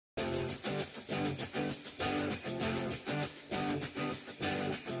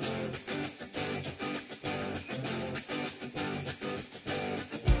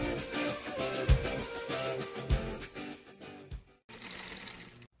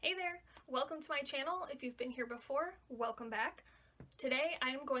Welcome to my channel. If you've been here before, welcome back. Today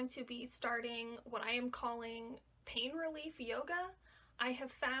I am going to be starting what I am calling pain relief yoga. I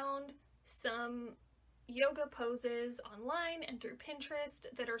have found some yoga poses online and through Pinterest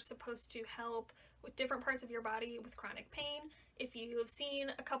that are supposed to help with different parts of your body with chronic pain. If you have seen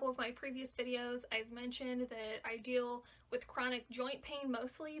a couple of my previous videos, I've mentioned that I deal with chronic joint pain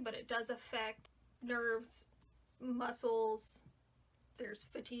mostly, but it does affect nerves, muscles, there's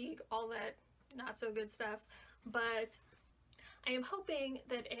fatigue, all that not so good stuff. But I am hoping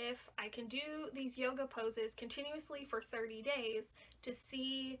that if I can do these yoga poses continuously for 30 days to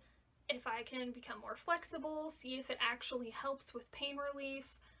see if I can become more flexible, see if it actually helps with pain relief.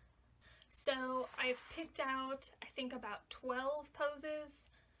 So I've picked out, I think, about 12 poses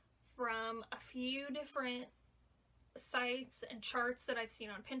from a few different sites and charts that I've seen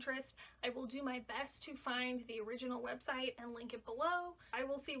on Pinterest. I will do my best to find the original website and link it below. I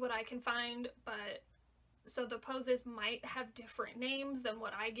will see what I can find, but so the poses might have different names than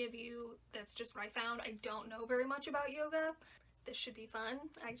what I give you. That's just what I found. I don't know very much about yoga. This should be fun.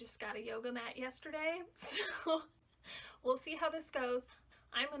 I just got a yoga mat yesterday, so we'll see how this goes.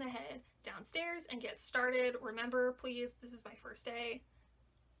 I'm gonna head downstairs and get started. Remember, please, this is my first day.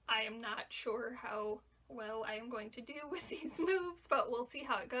 I am not sure how well I am going to do with these moves, but we'll see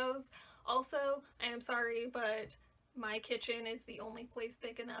how it goes. Also, I am sorry, but my kitchen is the only place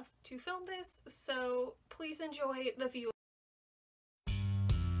big enough to film this, so please enjoy the view.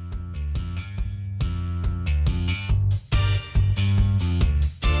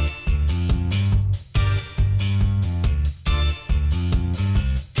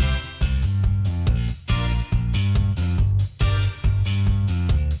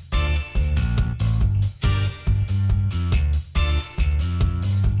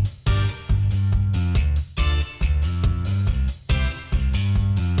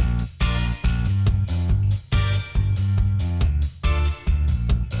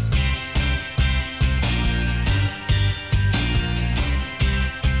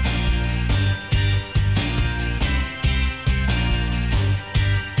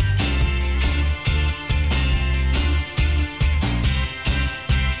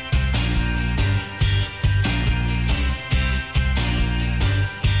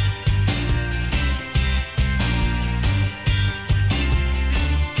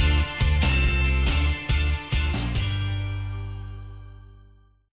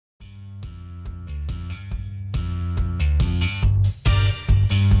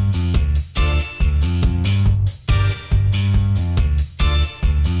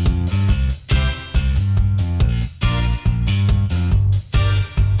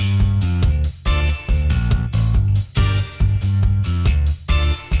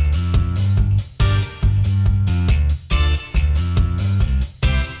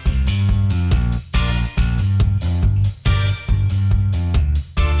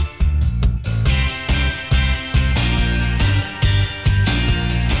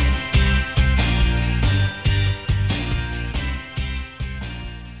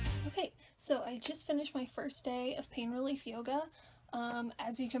 So I just finished my first day of pain relief yoga.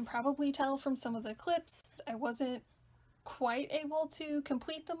 As you can probably tell from some of the clips, I wasn't quite able to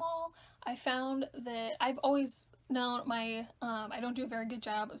complete them all. I found that I've always known I don't do a very good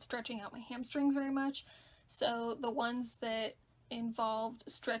job of stretching out my hamstrings very much. So the ones that involved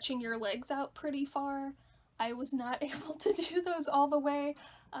stretching your legs out pretty far, I was not able to do those all the way.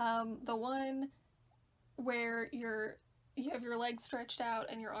 The one where you have your legs stretched out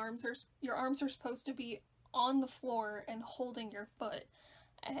and your arms are supposed to be on the floor and holding your foot,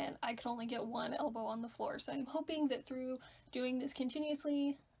 and I could only get one elbow on the floor. So I'm hoping that through doing this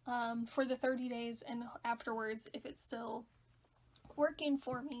continuously for the 30 days and afterwards, if it's still working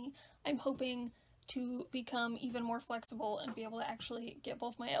for me, I'm hoping to become even more flexible and be able to actually get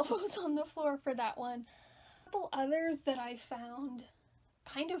both my elbows on the floor for that one. A couple others that I found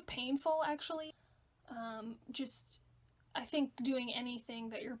kind of painful, actually. I think doing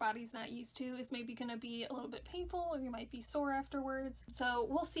anything that your body's not used to is maybe going to be a little bit painful, or you might be sore afterwards. So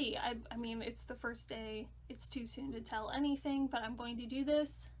we'll see. I mean, it's the first day. It's too soon to tell anything, but I'm going to do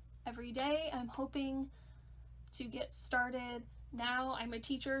this every day. I'm hoping to get started. Now I'm a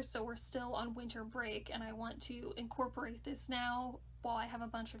teacher, so we're still on winter break, and I want to incorporate this now while I have a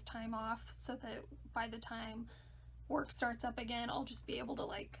bunch of time off, so that by the time work starts up again, I'll just be able to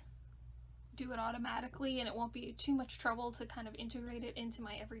do it automatically, and it won't be too much trouble to kind of integrate it into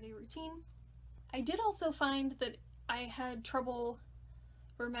my everyday routine. I did also find that I had trouble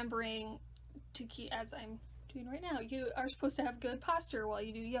remembering to keep, as I'm doing right now, you are supposed to have good posture while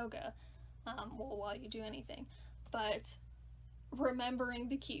you do yoga, well, while you do anything, but remembering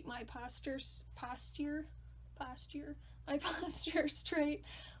to keep my posture straight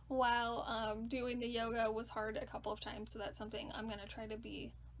while doing the yoga was hard a couple of times, so that's something I'm gonna try to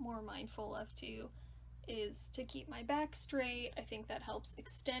be more mindful of too, is to keep my back straight. I think that helps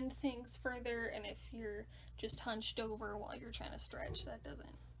extend things further, and if you're just hunched over while you're trying to stretch, that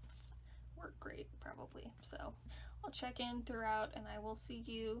doesn't work great probably. So I'll check in throughout, and I will see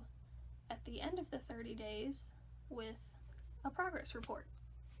you at the end of the 30 days with a progress report.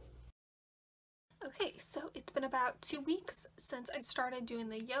 Okay, so it's been about 2 weeks since I started doing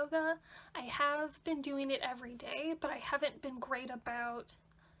the yoga. I have been doing it every day, but I haven't been great about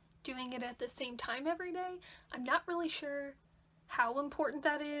doing it at the same time every day. I'm not really sure how important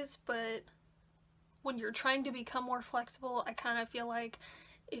that is, but when you're trying to become more flexible, I kind of feel like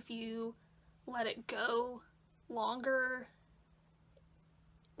if you let it go longer,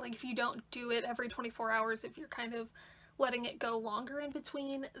 like if you don't do it every 24 hours, if you're kind of letting it go longer in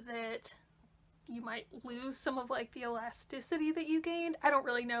between, that you might lose some of like the elasticity that you gained. I don't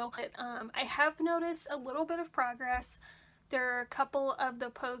really know, but I have noticed a little bit of progress. There are a couple of the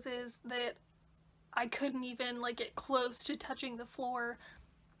poses that I couldn't even like get close to touching the floor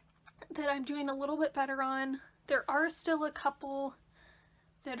that I'm doing a little bit better on. There are still a couple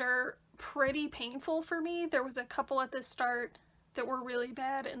that are pretty painful for me. There was a couple at the start that were really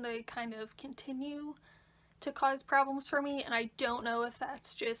bad, and they kind of continue to cause problems for me, and I don't know if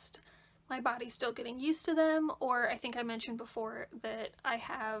that's just my body's still getting used to them, or I think I mentioned before that I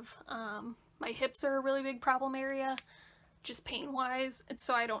have, my hips are a really big problem area, just pain-wise, and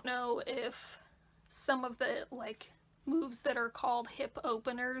so I don't know if some of the, like, moves that are called hip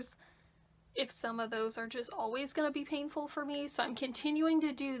openers, if some of those are just always going to be painful for me, so I'm continuing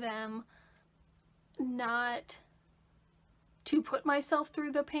to do them, not to put myself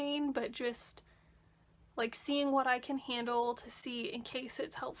through the pain, but just like seeing what I can handle to see in case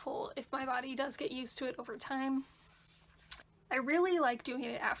it's helpful if my body does get used to it over time. I really like doing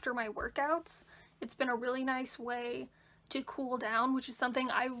it after my workouts. It's been a really nice way to cool down, which is something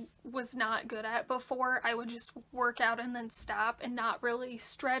I was not good at before. I would just work out and then stop and not really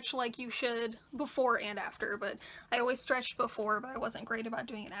stretch like you should before and after, but I always stretched before, but I wasn't great about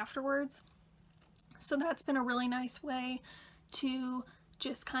doing it afterwards. So that's been a really nice way to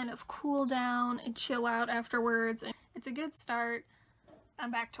just kind of cool down and chill out afterwards. And it's a good start.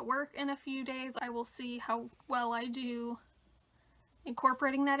 I'm back to work in a few days. I will see how well I do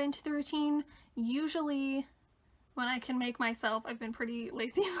incorporating that into the routine. Usually when I can make myself, I've been pretty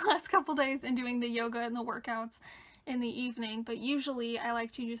lazy the last couple days in doing the yoga and the workouts in the evening, but usually I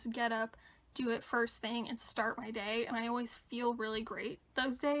like to just get up, do it first thing, and start my day, and I always feel really great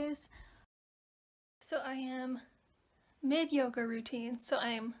those days. So I am mid-yoga routine, so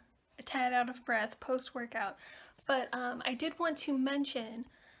I'm a tad out of breath post-workout, but I did want to mention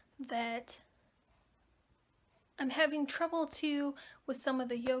that I'm having trouble too with some of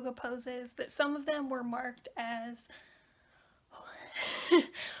the yoga poses, that some of them were marked as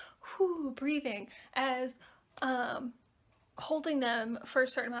breathing, as holding them for a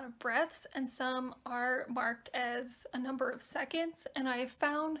certain amount of breaths, and some are marked as a number of seconds, and I have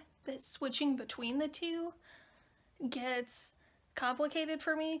found that switching between the two gets complicated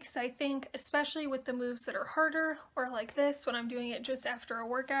for me, because I think especially with the moves that are harder, or like this when I'm doing it just after a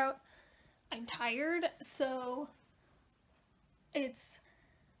workout, I'm tired, so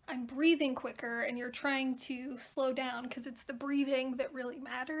I'm breathing quicker, and you're trying to slow down because it's the breathing that really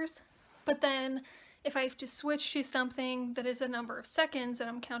matters. But then if I have to switch to something that is a number of seconds and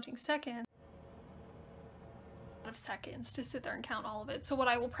I'm counting seconds, of seconds to sit there and count all of it. So what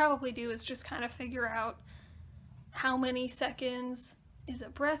I will probably do is just kind of figure out how many seconds is a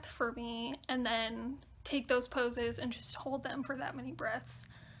breath for me, and then take those poses and just hold them for that many breaths.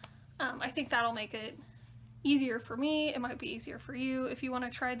 I think that'll make it easier for me. It might be easier for you if you want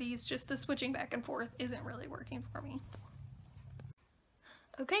to try these. Just the switching back and forth isn't really working for me.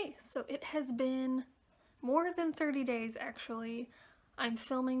 Okay, so it has been more than 30 days actually. I'm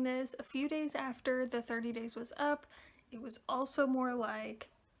filming this a few days after the 30 days was up. It was also more like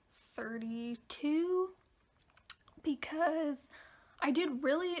 32 because I did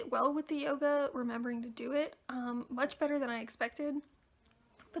really well with the yoga, remembering to do it, much better than I expected.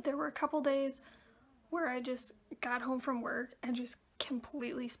 But there were a couple days where I just got home from work and just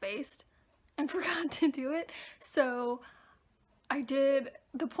completely spaced and forgot to do it. So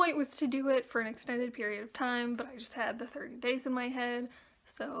the point was to do it for an extended period of time, but I just had the 30 days in my head,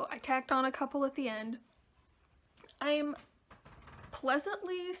 so I tacked on a couple at the end. I'm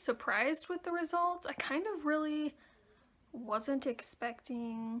pleasantly surprised with the results. I kind of really wasn't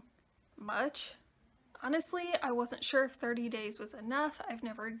expecting much. honestly, I wasn't sure if 30 days was enough. I've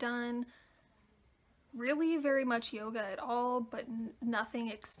never done really very much yoga at all, but nothing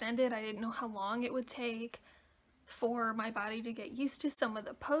extended. I didn't know how long it would take for my body to get used to some of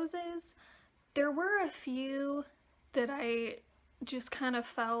the poses. There were a few that I just kind of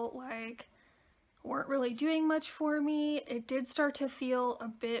felt like weren't really doing much for me. It did start to feel a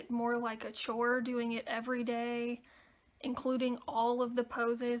bit more like a chore doing it every day, including all of the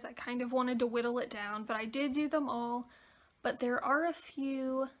poses. I kind of wanted to whittle it down, but I did do them all. But there are a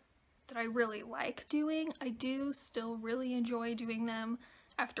few that I really like doing. I do still really enjoy doing them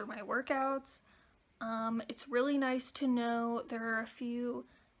after my workouts. It's really nice to know there are a few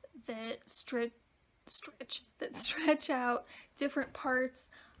that stretch out different parts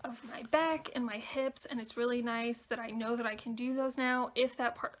of my back and my hips, and it's really nice that I know that I can do those now. If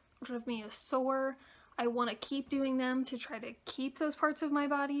that part of me is sore, I want to keep doing them to try to keep those parts of my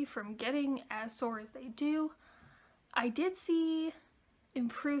body from getting as sore as they do. I did see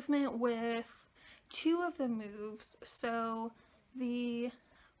improvement with two of the moves. So the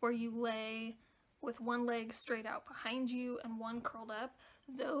where you lay with one leg straight out behind you and one curled up,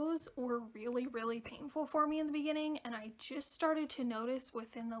 those were really painful for me in the beginning, and I just started to notice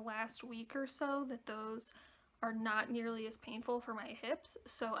within the last week or so that those are not nearly as painful for my hips.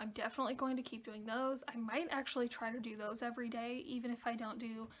 So I'm definitely going to keep doing those. I might actually try to do those every day, even if I don't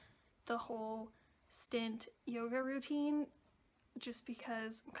do the whole stint yoga routine, just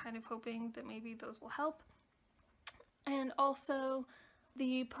because I'm kind of hoping that maybe those will help. And also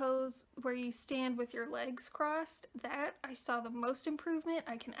the pose where you stand with your legs crossed, that I saw the most improvement.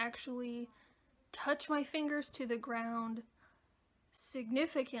 I can actually touch my fingers to the ground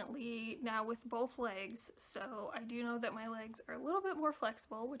significantly now with both legs, so I do know that my legs are a little bit more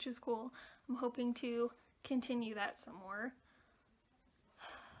flexible, which is cool. I'm hoping to continue that some more.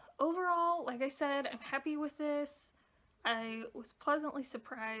 Overall, like I said, I'm happy with this. I was pleasantly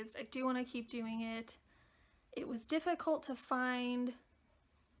surprised. I do want to keep doing it. It was difficult to find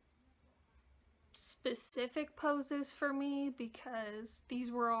specific poses for me because these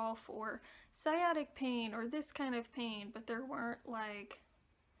were all for sciatic pain or this kind of pain, but there weren't like,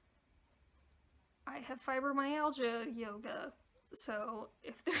 I have fibromyalgia yoga, so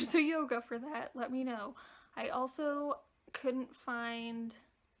if there's a yoga for that, let me know. I also couldn't find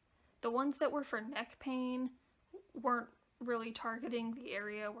the ones that were for neck pain, weren't really targeting the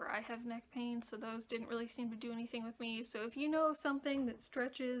area where I have neck pain, so those didn't really seem to do anything with me. So if you know of something that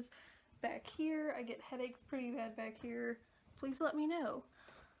stretches back here, I get headaches pretty bad back here, please let me know.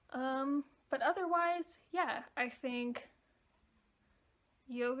 But otherwise, yeah, I think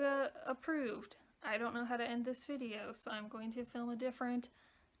yoga approved. I don't know how to end this video, so I'm going to film a different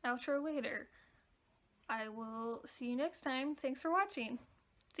outro later. I will see you next time. Thanks for watching.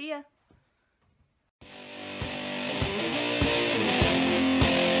 See ya!